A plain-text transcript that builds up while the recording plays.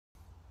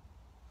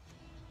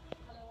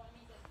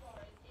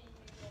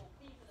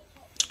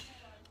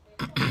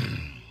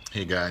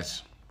Hey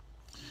guys,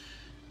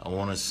 I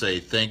want to say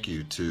thank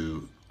you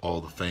to all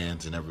the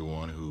fans and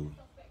everyone who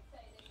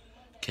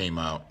came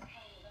out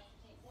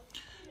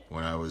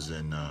when I was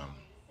in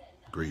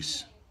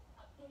Greece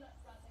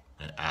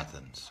and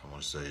Athens. I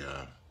want to say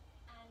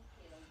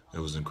it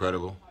was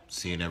incredible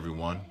seeing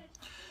everyone.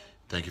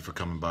 Thank you for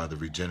coming by the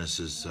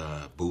Regenesis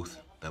booth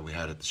that we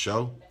had at the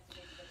show.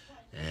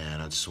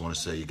 And I just want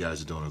to say you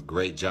guys are doing a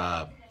great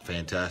job,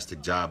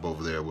 fantastic job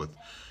over there with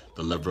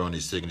the Levrone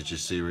Signature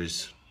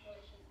Series.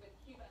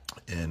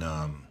 And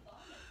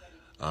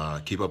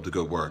keep up the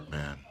good work,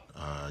 man.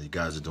 You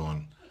guys are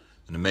doing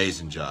an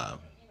amazing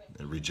job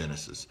at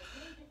Regenesis.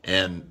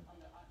 And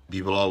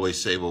people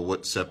always say, well,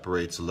 what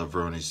separates the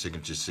Levrone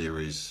Signature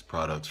Series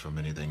products from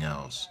anything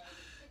else?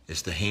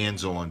 It's the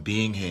hands-on,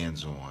 being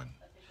hands-on,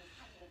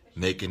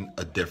 making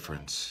a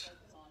difference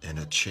and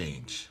a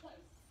change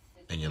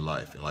in your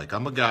life. And like,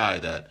 I'm a guy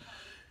that,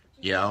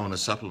 yeah, I own a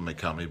supplement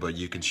company, but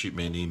you can shoot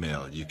me an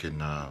email. You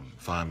can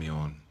find me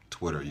on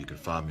Twitter. You can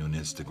find me on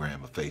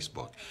Instagram or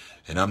Facebook.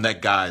 And I'm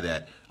that guy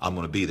that I'm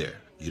going to be there.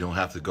 You don't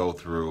have to go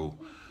through,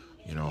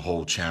 a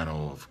whole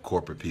channel of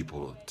corporate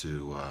people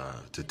to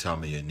tell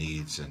me your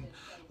needs and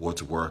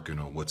what's working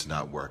or what's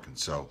not working.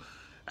 So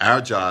our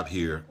job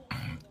here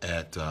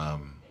at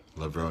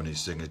Levrone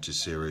Signature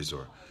Series,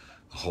 or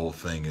the whole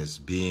thing, is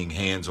being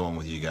hands-on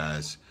with you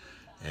guys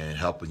and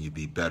helping you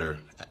be better,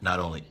 not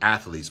only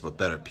athletes, but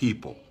better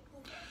people.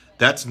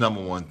 That's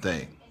number one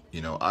thing.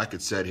 I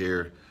could sit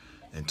here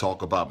and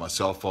talk about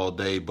myself all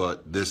day,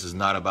 but this is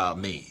not about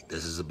me.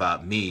 This is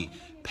about me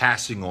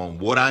passing on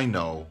what I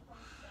know,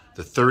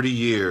 the 30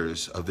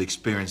 years of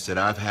experience that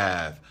I've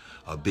had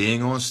of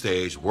being on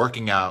stage,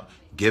 working out,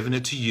 giving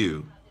it to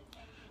you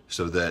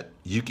so that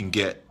you can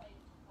get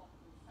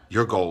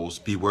your goals,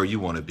 be where you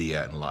want to be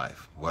at in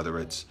life, whether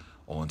it's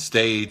on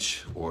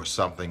stage or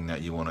something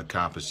that you want to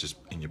accomplish just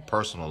in your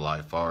personal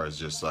life, or as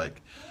just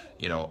like,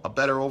 a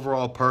better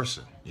overall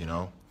person,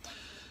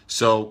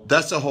 So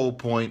that's the whole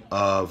point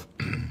of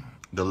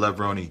the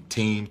Levrone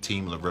team,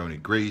 Team Levrone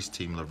Greece,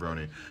 Team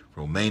Levrone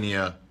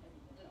Romania,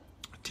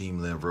 Team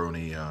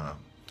Levrone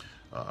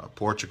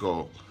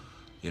Portugal.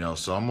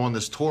 So I'm on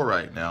this tour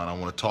right now, and I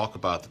want to talk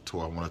about the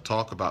tour. I want to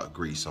talk about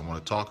Greece. I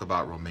want to talk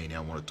about Romania.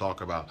 I want to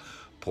talk about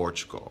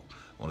Portugal.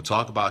 I want to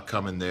talk about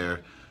coming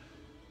there,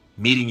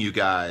 meeting you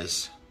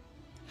guys,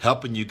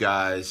 helping you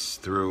guys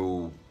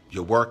through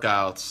your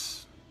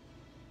workouts,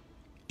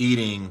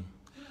 eating,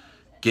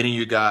 getting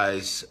you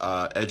guys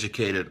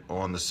educated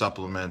on the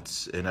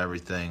supplements and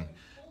everything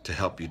to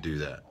help you do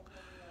that.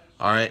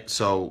 All right,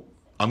 so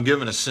I'm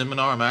giving a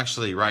seminar. I'm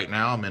actually, right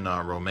now, I'm in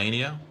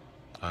Romania,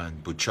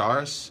 in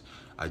Bucharest.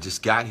 I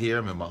just got here.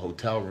 I'm in my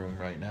hotel room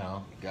right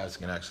now. You guys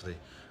can actually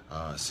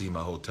see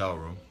my hotel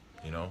room,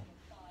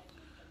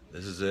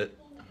 This is it.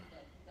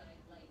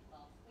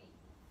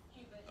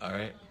 All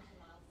right.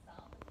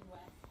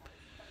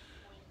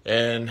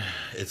 And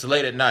it's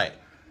late at night.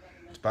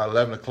 It's about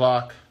 11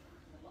 o'clock.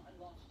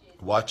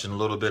 Watching a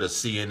little bit of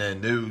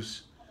CNN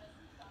News.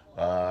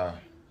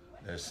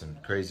 There's some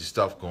crazy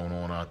stuff going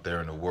on out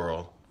there in the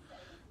world.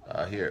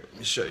 Here, let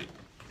me show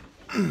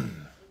you.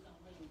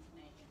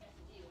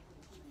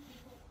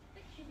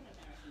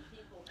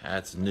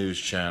 That's the news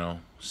channel,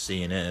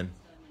 CNN.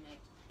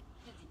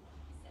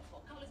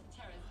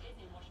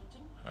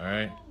 All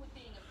right.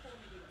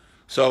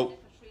 So,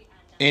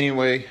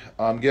 anyway,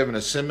 I'm giving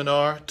a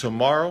seminar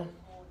tomorrow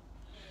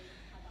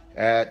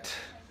at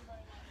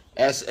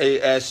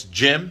SAS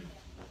Gym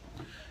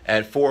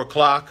at 4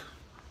 o'clock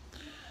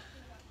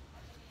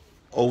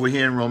over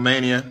here in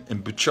Romania, in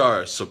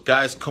Bucharest. So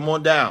guys, come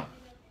on down.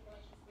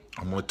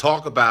 I'm going to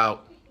talk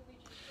about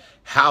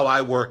how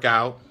I work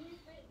out,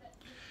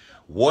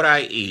 what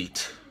I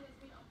eat,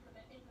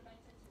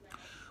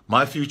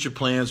 my future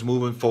plans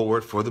moving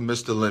forward for the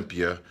Mr.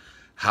 Olympia,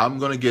 how I'm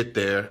going to get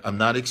there. I'm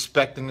not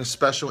expecting a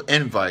special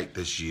invite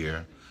this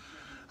year.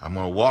 I'm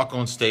going to walk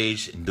on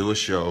stage and do a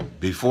show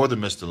before the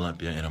Mr.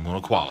 Olympia, and I'm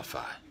going to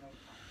qualify.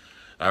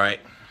 All right,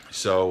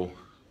 so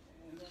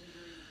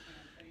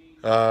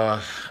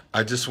I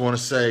just want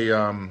to say,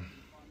 I've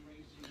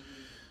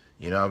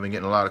been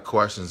getting a lot of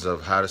questions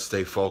of how to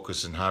stay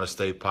focused and how to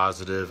stay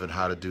positive and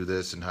how to do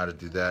this and how to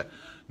do that.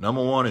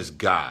 Number one is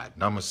God.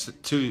 Number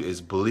two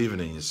is believing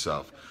in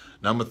yourself.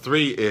 Number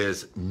three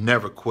is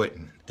never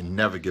quitting and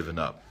never giving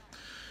up.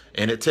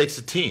 And it takes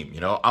a team.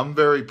 I'm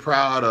very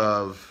proud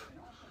of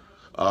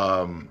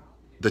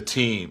the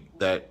team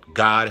that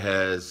God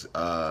has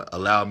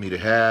allowed me to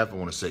have. I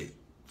want to say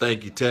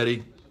thank you,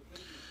 Teddy.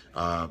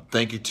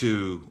 Thank you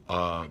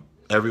to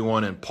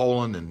everyone in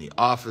Poland and the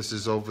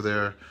offices over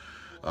there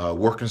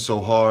working so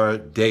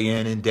hard day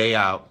in and day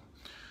out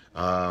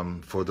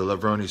for the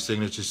Levrone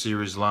Signature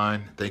Series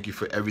line. Thank you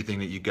for everything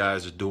that you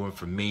guys are doing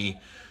for me,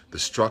 the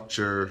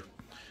structure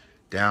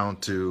down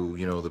to,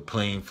 the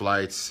plane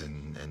flights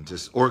and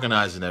just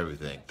organizing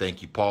everything.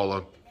 Thank you,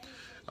 Paula.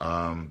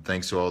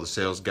 Thanks to all the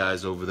sales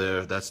guys over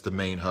there. That's the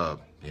main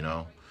hub,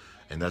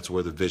 and that's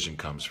where the vision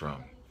comes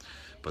from.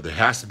 But there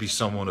has to be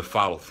someone to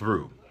follow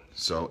through.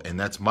 So, and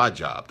that's my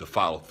job, to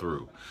follow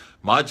through.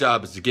 My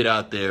job is to get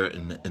out there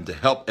and to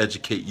help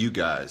educate you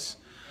guys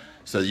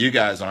so that you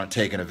guys aren't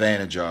taken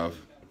advantage of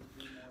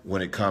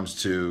when it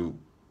comes to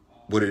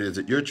what it is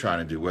that you're trying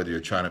to do, whether you're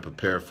trying to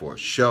prepare for a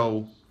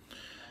show,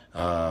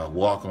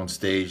 walk on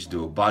stage,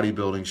 do a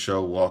bodybuilding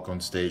show, walk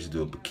on stage,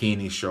 do a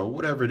bikini show,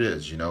 whatever it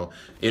is, you know.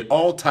 It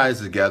all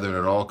ties together and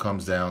it all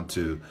comes down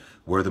to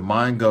where the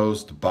mind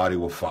goes, the body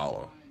will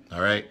follow.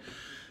 All right.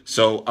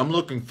 So I'm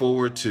looking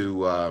forward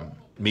to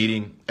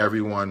meeting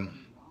everyone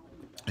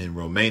in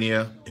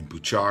Romania, in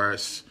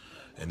Bucharest,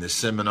 in this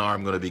seminar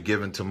I'm going to be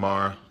giving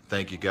tomorrow.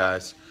 Thank you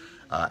guys.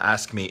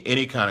 Ask me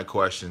any kind of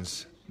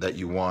questions that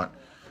you want,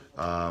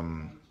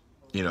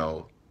 you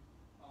know,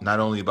 not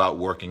only about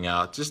working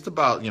out, just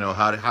about, you know,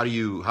 how do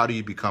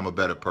you become a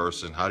better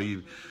person? How do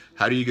you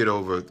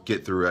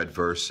get through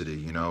adversity,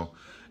 you know?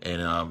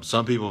 And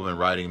some people have been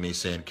writing me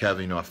saying,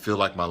 Kevin, you know, I feel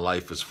like my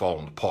life is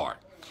falling apart.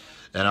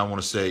 And I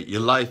want to say, your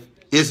life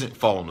isn't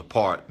falling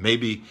apart.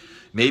 Maybe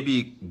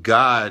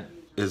God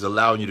is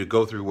allowing you to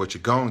go through what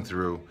you're going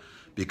through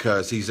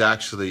because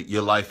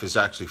your life is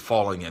actually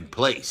falling in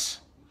place,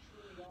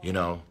 you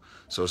know?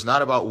 So it's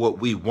not about what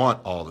we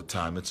want all the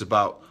time. It's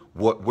about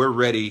what we're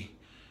ready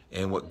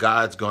and what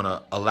God's going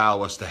to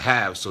allow us to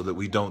have so that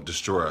we don't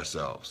destroy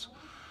ourselves.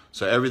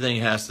 So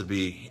everything has to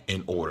be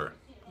in order,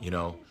 you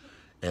know,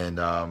 and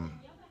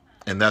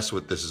that's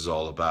what this is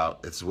all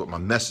about. It's what my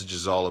message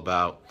is all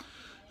about.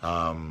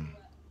 And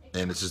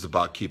it's just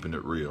about keeping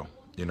it real,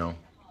 you know.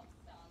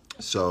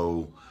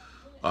 So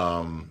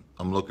I'm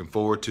looking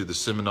forward to the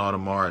seminar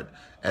tomorrow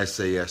at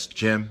SAS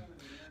Gym.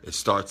 It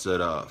starts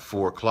at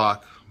 4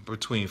 o'clock,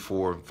 between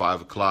 4 and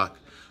 5 o'clock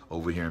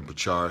over here in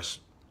Bucharest,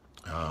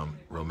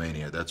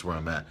 Romania. That's where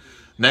I'm at.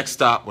 Next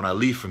stop, when I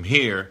leave from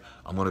here,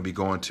 I'm going to be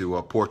going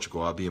to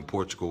Portugal. I'll be in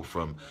Portugal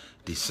from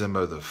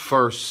December the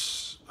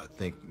 1st, I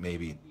think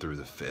maybe through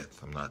the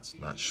 5th. I'm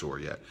not sure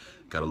yet.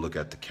 Got to look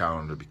at the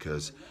calendar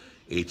because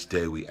each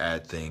day we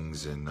add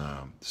things and the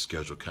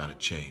schedule kind of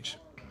change.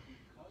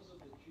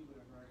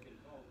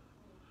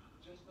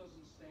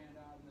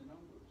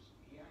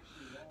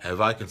 Have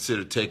I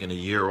considered taking a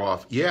year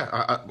off? Yeah,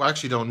 I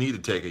actually don't need to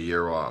take a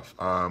year off.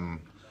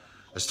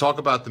 Let's talk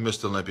about the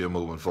Mr. Olympia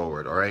moving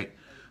forward, all right?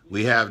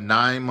 We have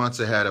 9 months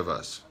ahead of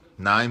us.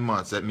 9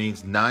 months. That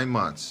means 9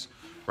 months.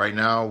 Right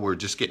now, we're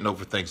just getting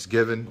over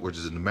Thanksgiving, which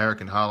is an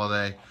American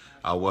holiday.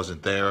 I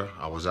wasn't there.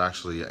 I was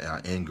actually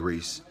in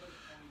Greece.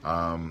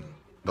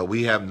 But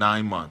we have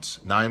 9 months.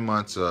 9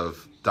 months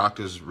of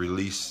doctors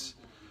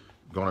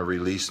going to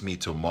release me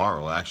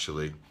tomorrow,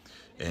 actually.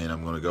 And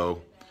I'm going to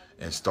go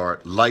and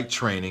start light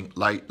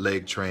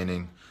leg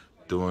training,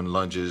 doing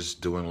lunges,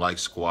 doing light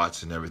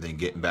squats and everything,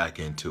 getting back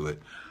into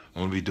it.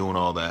 I'm going to be doing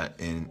all that.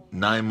 And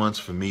 9 months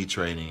for me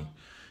training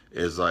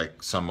is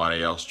like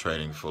somebody else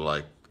training for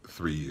like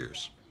 3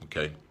 years,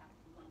 okay?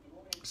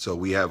 So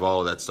we have all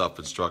of that stuff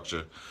in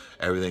structure.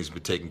 Everything's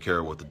been taken care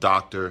of with the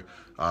doctor,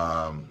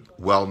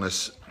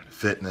 wellness,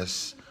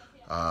 fitness,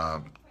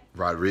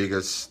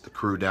 Rodriguez, the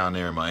crew down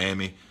there in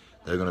Miami.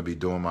 They're going to be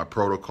doing my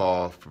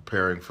protocol,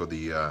 preparing for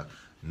the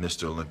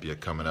Mr. Olympia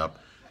coming up,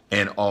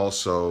 and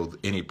also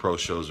any pro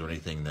shows or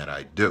anything that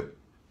I do.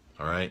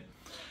 All right.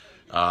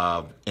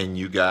 And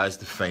you guys,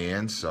 the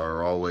fans,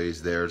 are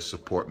always there to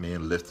support me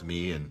and lift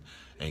me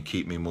and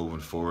keep me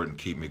moving forward and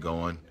keep me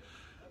going.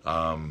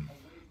 And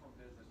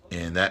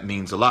that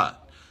means a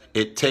lot.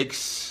 It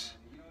takes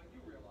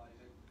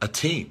a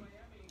team.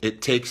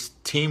 It takes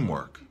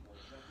teamwork.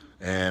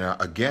 And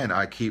again,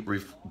 I keep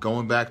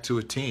going back to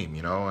a team,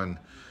 you know, and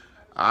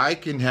I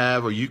can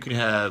have, or you can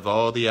have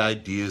all the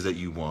ideas that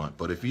you want,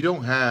 but if you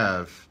don't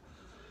have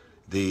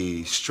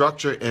the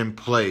structure in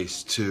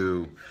place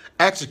to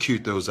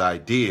execute those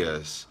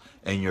ideas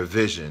and your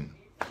vision,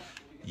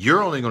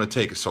 you're only going to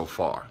take it so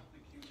far.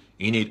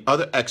 You need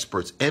other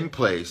experts in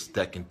place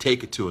that can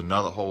take it to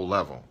another whole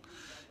level.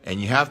 And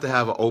you have to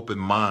have an open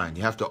mind.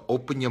 You have to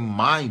open your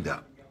mind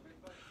up.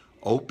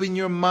 Open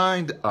your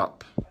mind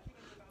up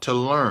to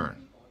learn.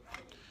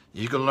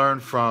 You can learn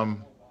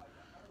from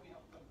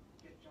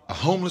a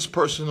homeless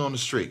person on the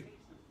street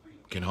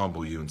can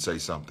humble you and say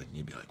something.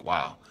 You'd be like,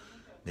 wow,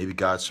 maybe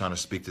God's trying to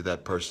speak to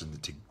that person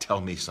to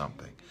tell me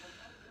something.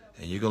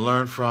 And you can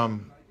learn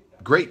from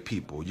great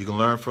people. You can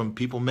learn from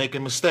people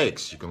making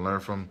mistakes. You can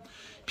learn from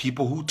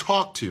people who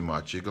talk too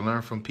much. You can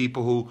learn from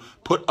people who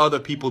put other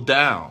people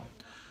down.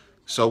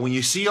 So when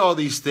you see all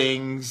these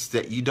things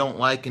that you don't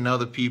like in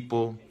other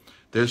people,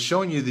 they're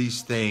showing you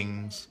these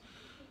things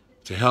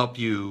to help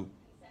you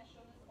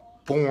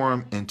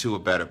form into a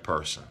better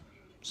person.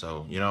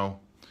 So, you know,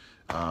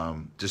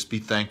 just be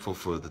thankful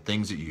for the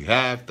things that you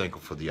have,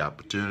 thankful for the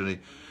opportunity,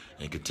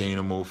 and continue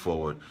to move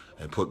forward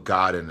and put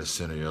God in the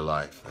center of your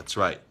life. That's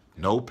right.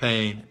 No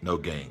pain, no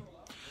gain.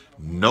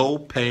 No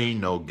pain,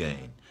 no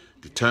gain.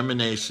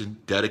 Determination,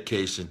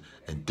 dedication,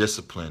 and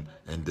discipline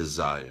and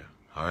desire.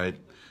 All right?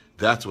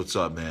 That's what's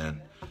up,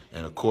 man.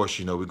 And, of course,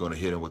 you know, we're going to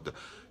hit him with the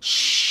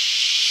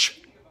shh.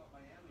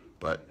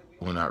 But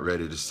we're not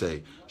ready to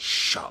say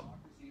shh.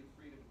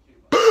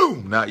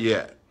 Boom! Not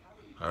yet.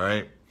 All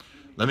right,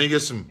 let me get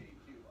some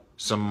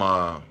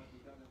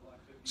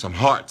some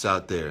hearts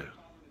out there.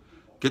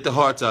 Get the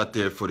hearts out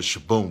there for the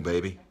shaboom,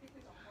 baby.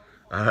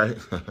 All right.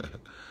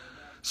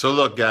 So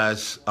look,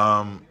 guys.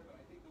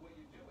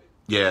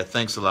 Yeah,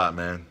 thanks a lot,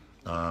 man.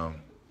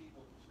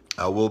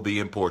 I will be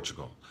in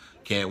Portugal.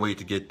 Can't wait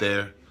to get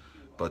there.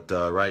 But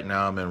right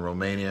now I'm in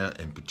Romania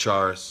and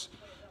Bucharest,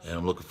 and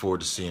I'm looking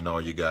forward to seeing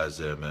all you guys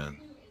there, man.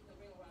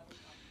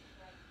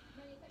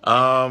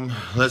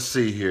 Let's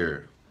see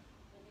here.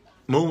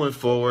 Moving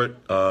forward,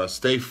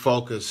 stay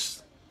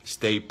focused,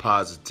 stay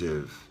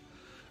positive.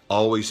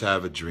 Always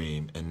have a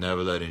dream, and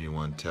never let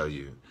anyone tell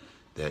you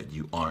that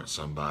you aren't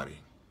somebody.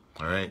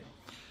 All right?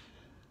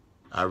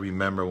 I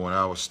remember when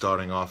I was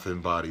starting off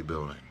in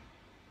bodybuilding,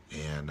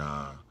 and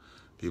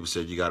people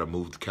said you got to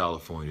move to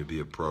California to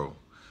be a pro.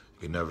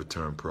 You can never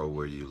turn pro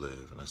where you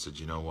live. And I said,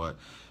 you know what?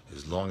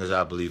 As long as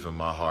I believe in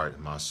my heart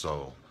and my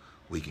soul,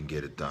 we can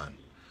get it done.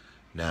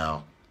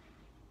 Now,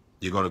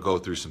 you're going to go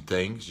through some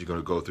things. You're going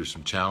to go through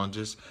some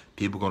challenges.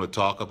 People are going to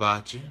talk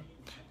about you.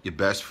 Your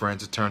best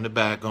friends will turn their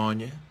back on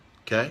you.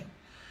 Okay?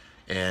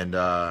 And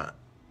as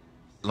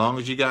long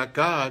as you got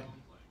God,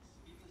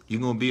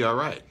 you're going to be all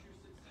right.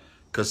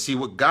 Because see,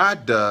 what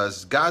God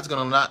does, God's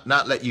going to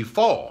not let you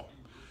fall.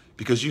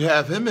 Because you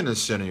have him in the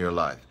center of your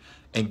life.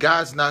 And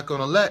God's not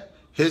going to let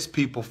his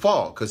people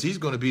fall. Because he's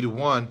going to be the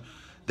one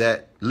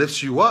that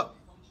lifts you up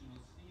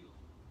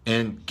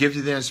and gives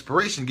you the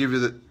inspiration, give you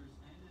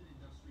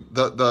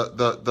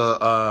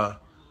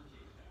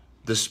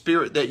the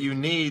spirit that you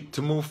need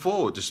to move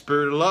forward, the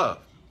spirit of love.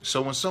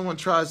 So when someone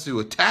tries to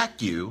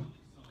attack you,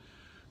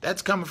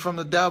 that's coming from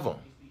the devil,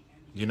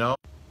 you know.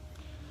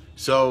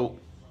 So,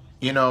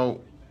 you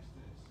know,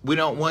 we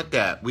don't want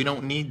that. We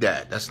don't need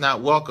that. That's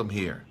not welcome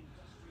here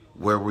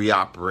where we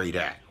operate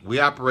at. We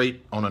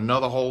operate on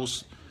another whole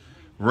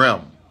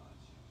realm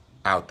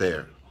out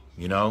there,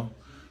 you know.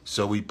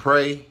 So we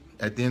pray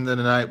at the end of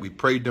the night. We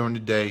pray during the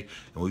day,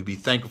 and we be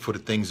thankful for the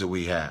things that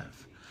we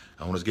have.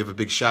 I want to give a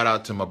big shout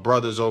out to my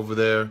brothers over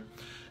there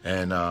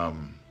and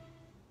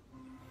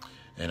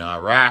in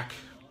Iraq.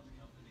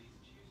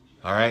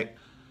 All right.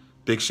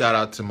 Big shout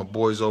out to my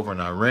boys over in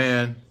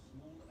Iran.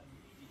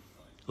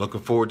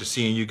 Looking forward to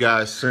seeing you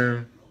guys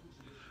soon.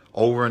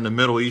 Over in the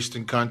Middle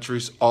Eastern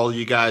countries, all of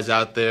you guys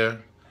out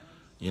there.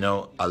 You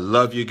know, I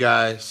love you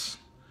guys.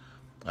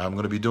 I'm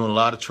going to be doing a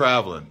lot of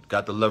traveling.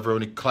 Got the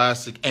Levrone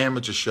Classic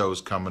amateur shows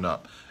coming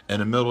up. In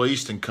the Middle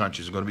Eastern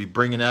countries, we're going to be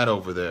bringing that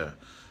over there.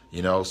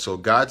 You know, so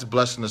God's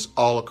blessing us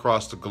all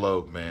across the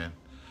globe, man.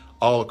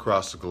 All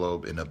across the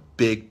globe in a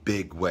big,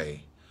 big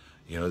way.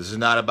 You know, this is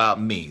not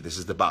about me. This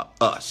is about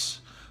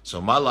us.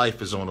 So my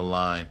life is on the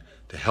line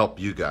to help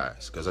you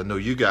guys because I know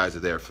you guys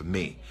are there for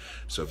me.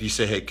 So if you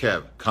say, hey,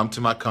 Kev, come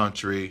to my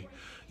country.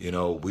 You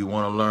know, we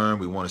want to learn.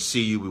 We want to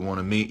see you. We want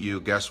to meet you.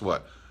 Guess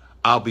what?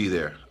 I'll be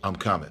there. I'm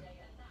coming.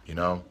 You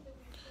know,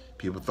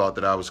 people thought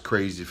that I was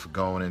crazy for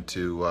going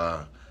into,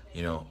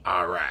 you know,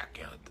 Iraq.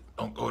 You know,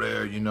 don't go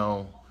there, you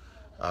know,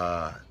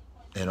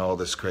 and all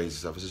this crazy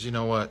stuff. I said, you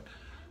know what?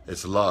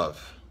 It's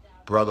love.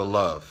 Brother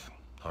love.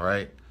 All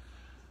right?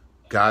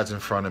 God's in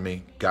front of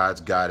me.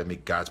 God's guiding me.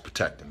 God's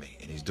protecting me.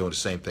 And he's doing the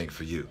same thing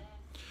for you.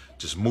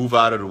 Just move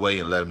out of the way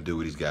and let him do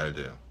what he's got to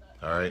do.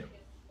 All right?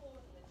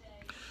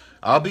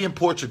 I'll be in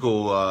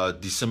Portugal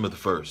December the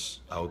 1st.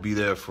 I will be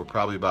there for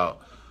probably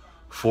about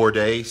 4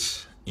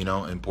 days, you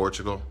know, in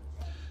Portugal.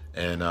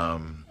 And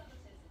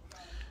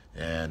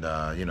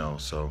you know,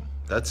 so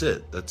that's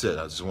it. That's it.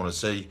 I just want to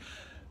say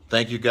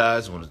thank you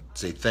guys. I want to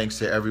say thanks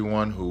to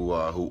everyone who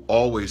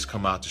always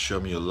come out to show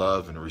me your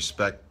love and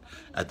respect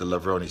at the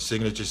Levrone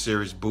Signature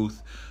Series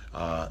booth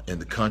in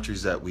the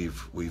countries that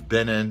we've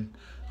been in.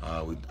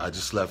 I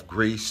just left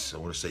Greece. I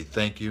want to say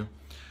thank you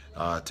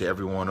to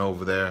everyone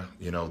over there.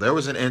 You know, there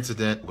was an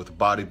incident with a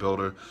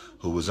bodybuilder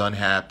who was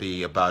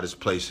unhappy about his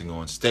placing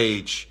on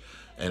stage,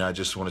 and I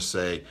just want to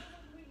say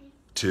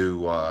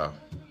to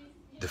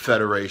the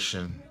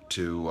federation,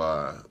 to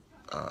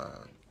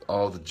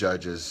all the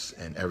judges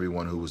and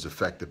everyone who was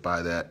affected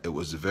by that, it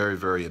was a very,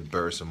 very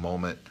embarrassing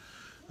moment.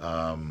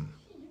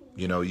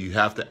 You know, you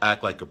have to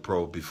act like a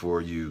pro before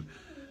you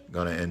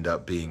gonna end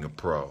up being a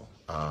pro.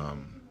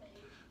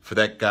 For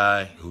that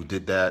guy who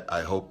did that,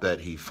 I hope that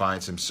he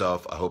finds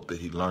himself. I hope that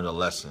he learned a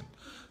lesson.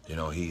 You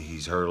know,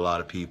 he's hurt a lot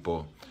of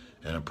people,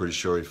 and I'm pretty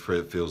sure he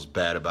feels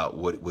bad about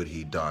what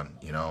he done,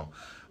 you know.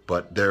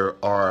 But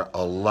there are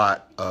a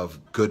lot of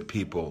good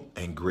people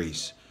in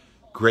Greece,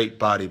 great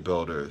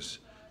bodybuilders,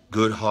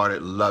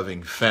 good-hearted,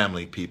 loving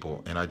family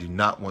people, and I do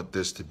not want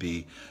this to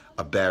be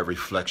a bad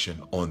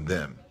reflection on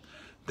them.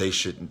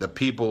 The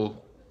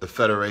people, the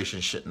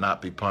federation should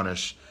not be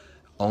punished.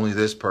 Only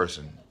this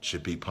person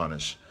should be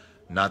punished,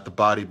 not the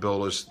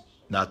bodybuilders,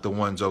 not the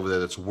ones over there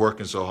that's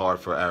working so hard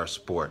for our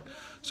sport.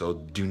 So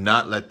do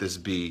not let this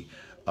be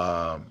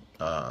a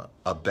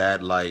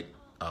bad light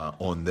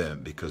on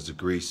them, because the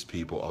Greece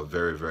people are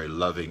very, very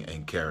loving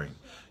and caring.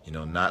 You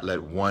know, not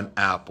let one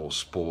apple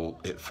spoil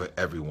it for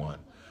everyone.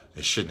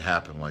 It shouldn't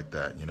happen like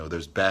that. You know,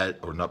 there's bad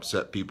or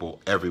upset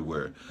people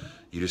everywhere.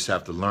 You just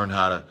have to learn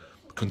how to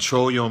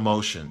control your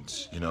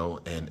emotions,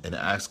 and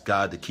ask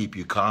God to keep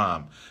you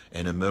calm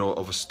in the middle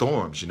of a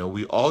storm.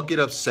 We all get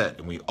upset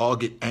and we all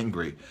get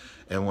angry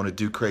and want to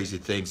do crazy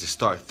things and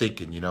start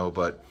thinking,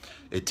 but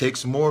it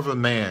takes more of a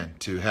man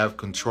to have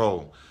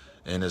control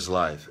in his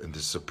life and to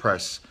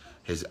suppress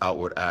his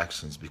outward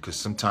actions, because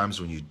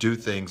sometimes when you do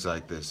things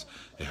like this,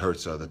 it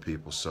hurts other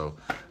people. So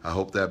I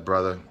hope that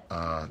brother,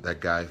 that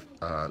guy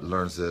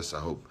learns this. I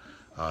hope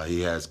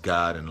he has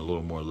God and a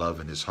little more love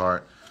in his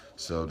heart,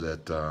 so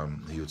that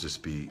he'll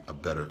just be a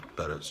better,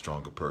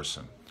 stronger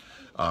person.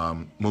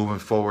 Moving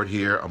forward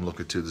here, I'm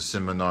looking to the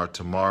seminar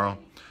tomorrow.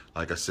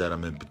 Like I said,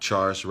 I'm in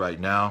Pachar's right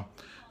now,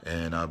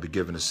 and I'll be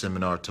giving a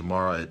seminar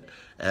tomorrow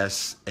at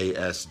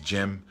SAS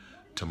Gym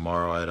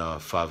tomorrow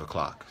at 5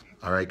 o'clock.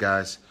 All right,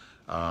 guys.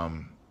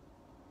 And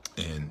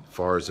as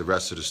far as the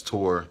rest of this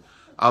tour,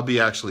 I'll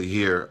be actually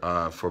here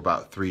for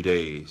about 3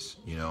 days,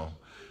 and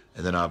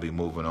then I'll be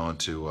moving on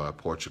to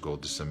Portugal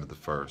December the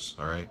 1st.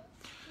 All right.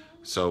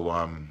 So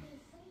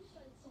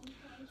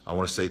I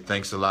want to say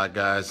thanks a lot,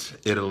 guys.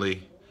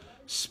 Italy,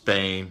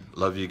 Spain,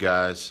 love you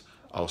guys.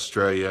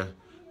 Australia,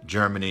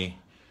 Germany,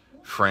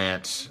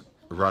 France,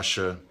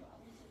 Russia,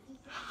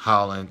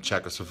 Holland,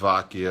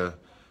 Czechoslovakia,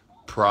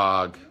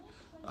 Prague,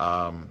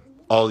 all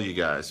of you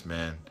guys,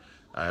 man.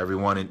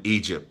 Everyone in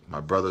Egypt, my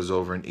brother's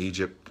over in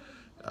Egypt,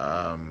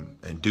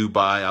 in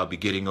Dubai. I'll be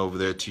getting over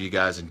there to you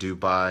guys in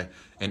Dubai.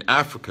 In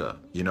Africa,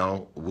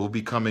 we'll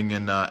be coming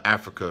in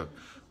Africa,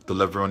 the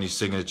Levrone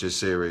Signature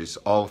Series,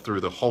 all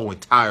through the whole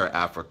entire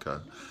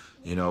Africa.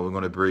 We're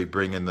going to be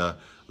bringing the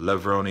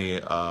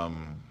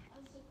Levrone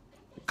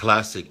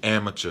Classic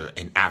Amateur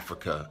in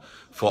Africa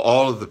for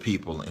all of the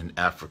people in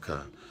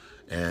Africa.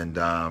 And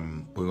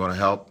we're going to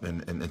help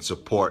and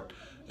support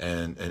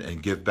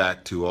and give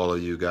back to all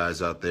of you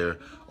guys out there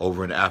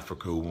over in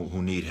Africa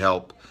who need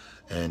help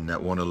and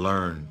that want to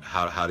learn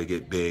how to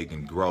get big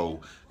and grow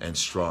and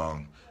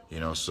strong.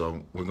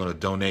 So we're going to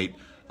donate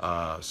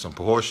some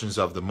portions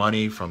of the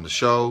money from the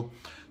show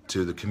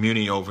to the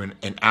community over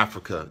in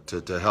Africa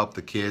to help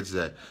the kids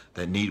that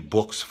need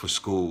books for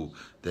school,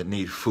 that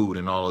need food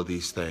and all of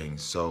these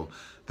things. So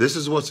this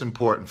is what's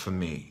important for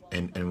me.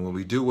 And when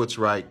we do what's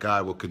right,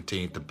 God will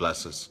continue to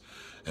bless us.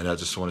 And I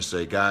just want to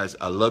say, guys,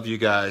 I love you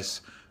guys.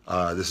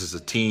 This is a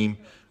team.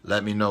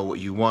 Let me know what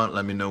you want.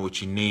 Let me know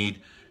what you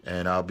need.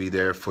 And I'll be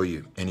there for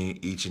you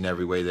each and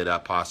every way that I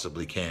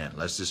possibly can.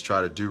 Let's just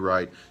try to do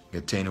right,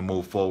 continue to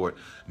move forward.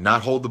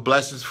 Not hold the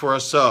blessings for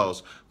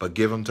ourselves, but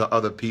give them to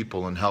other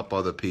people and help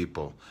other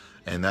people.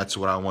 And that's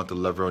what I want the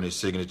Levrone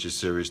Signature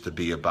Series to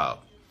be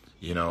about.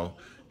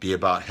 Be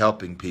about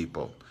helping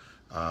people.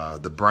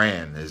 The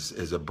brand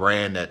is a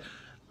brand that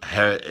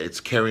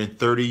it's carrying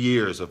 30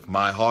 years of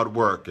my hard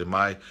work and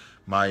my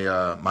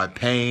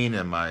pain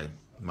and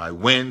my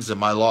wins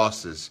and my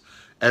losses.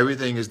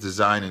 Everything is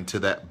designed into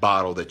that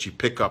bottle that you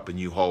pick up and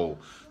you hold.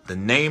 The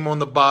name on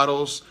the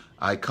bottles,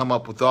 I come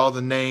up with all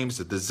the names,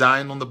 the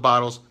design on the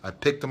bottles, I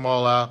picked them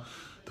all out.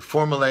 The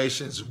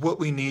formulations, what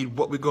we need,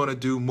 what we're going to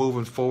do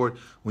moving forward.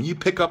 When you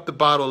pick up the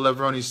bottle of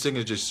Levrone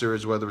Signature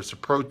Series, whether it's a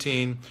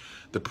protein,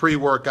 the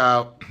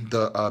pre-workout,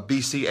 the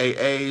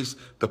BCAAs,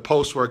 the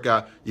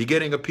post-workout, you're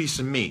getting a piece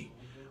of me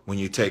when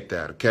you take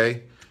that,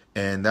 okay?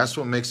 And that's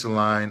what makes the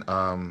line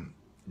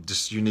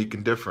just unique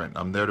and different.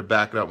 I'm there to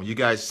back it up. When you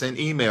guys send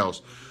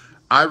emails,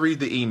 I read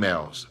the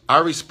emails. I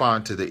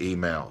respond to the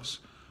emails.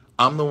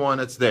 I'm the one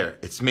that's there.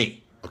 It's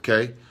me,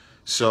 okay?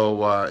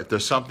 So if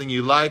there's something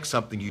you like,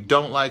 something you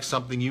don't like,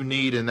 something you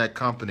need in that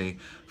company,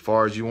 as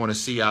far as you want to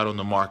see out on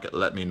the market,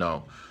 let me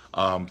know.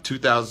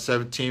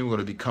 2017, we're going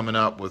to be coming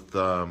up with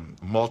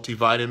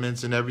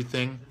multivitamins and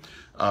everything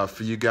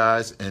for you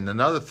guys. And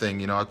another thing,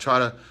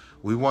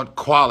 we want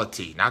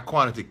quality, not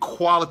quantity,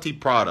 quality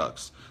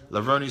products.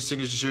 Levrone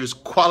Signature Series,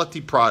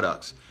 quality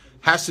products.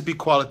 Has to be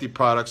quality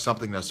products,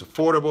 something that's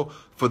affordable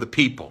for the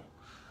people.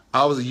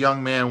 I was a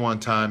young man one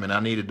time and I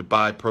needed to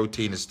buy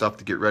protein and stuff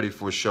to get ready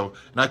for a show,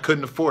 and I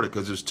couldn't afford it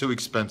because it was too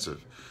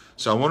expensive.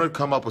 So I wanted to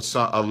come up with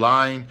a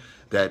line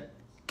that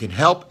can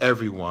help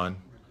everyone,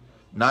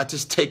 not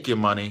just take your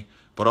money,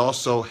 but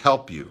also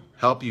help you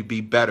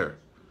be better,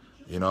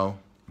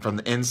 from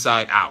the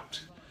inside out.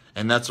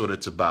 And that's what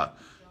it's about.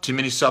 Too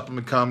many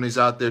supplement companies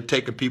out there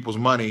taking people's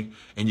money,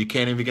 and you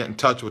can't even get in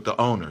touch with the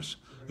owners,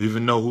 you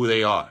even know who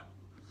they are,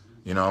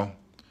 and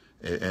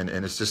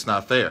it's just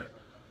not fair.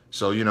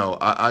 So,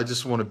 I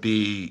just want to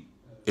be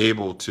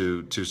able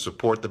to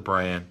support the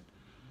brand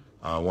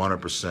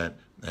 100%,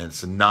 and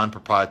it's a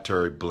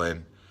non-proprietary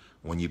blend.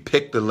 When you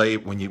pick the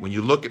label, when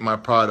you look at my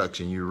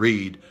products and you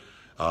read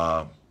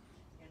the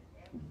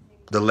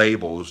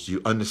labels,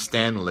 you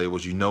understand the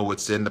labels, you know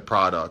what's in the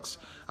products.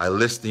 I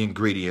list the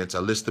ingredients, I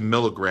list the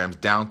milligrams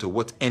down to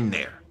what's in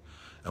there.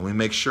 And we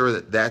make sure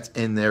that that's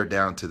in there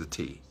down to the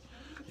T.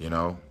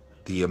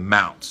 The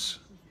amounts,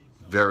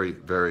 very,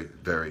 very,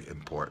 very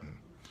important.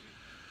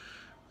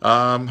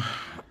 All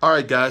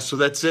right, guys, so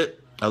that's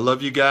it. I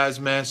love you guys,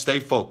 man. Stay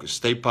focused,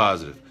 stay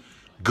positive.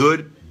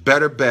 Good,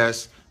 better,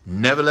 best.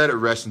 Never let it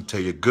rest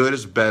until your good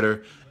is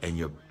better and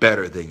you're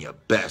better than your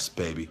best,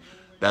 baby.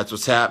 That's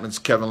what's happening. It's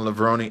Kevin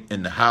Levrone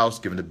in the house,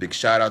 giving a big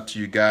shout out to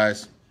you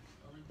guys.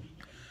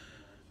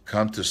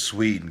 Come to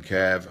Sweden,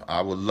 Kev.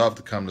 I would love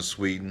to come to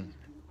Sweden.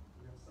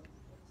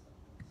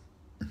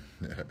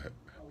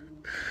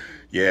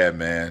 Yeah,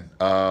 man.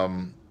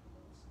 All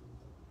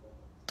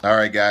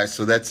right, guys.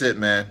 So that's it,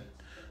 man.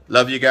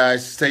 Love you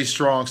guys. Stay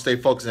strong. Stay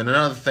focused. And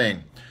another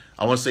thing,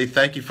 I want to say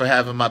thank you for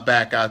having my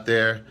back out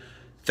there.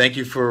 Thank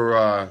you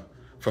for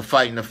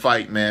fighting the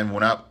fight, man.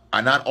 When I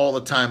not all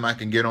the time I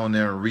can get on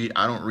there and read.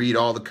 I don't read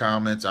all the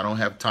comments. I don't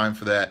have time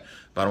for that.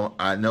 But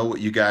I know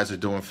what you guys are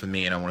doing for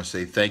me, and I want to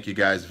say thank you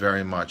guys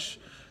very much.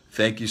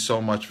 Thank you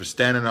so much for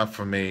standing up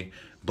for me,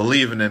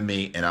 believing in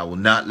me, and I will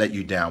not let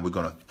you down. We're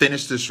going to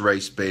finish this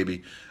race,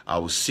 baby. I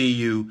will see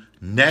you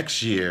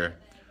next year,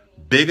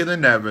 bigger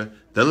than ever.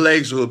 The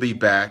legs will be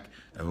back,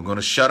 and we're going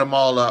to shut them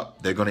all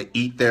up. They're going to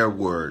eat their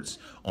words.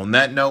 On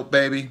that note,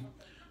 baby,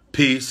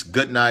 peace,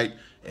 good night,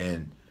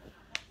 and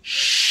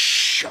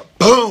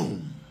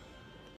boom.